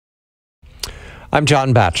I'm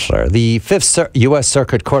John Batchelor. The Fifth U.S.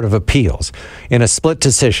 Circuit Court of Appeals, in a split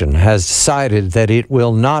decision, has decided that it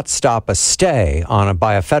will not stop a stay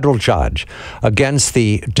by a federal judge against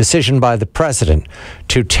the decision by the president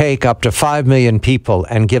to take up to 5 million people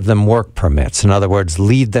and give them work permits. In other words,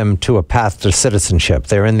 lead them to a path to citizenship.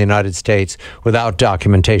 They're in the United States without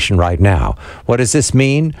documentation right now. What does this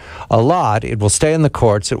mean? A lot. It will stay in the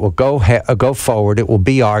courts. It will go forward. It will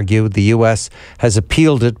be argued. The U.S. has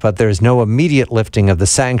appealed it, but there's no immediate lifting of the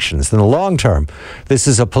sanctions. In the long term, this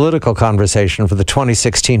is a political conversation for the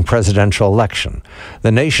 2016 presidential election.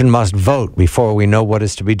 The nation must vote before we know what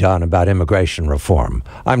is to be done about immigration reform.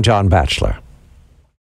 I'm John Batchelor.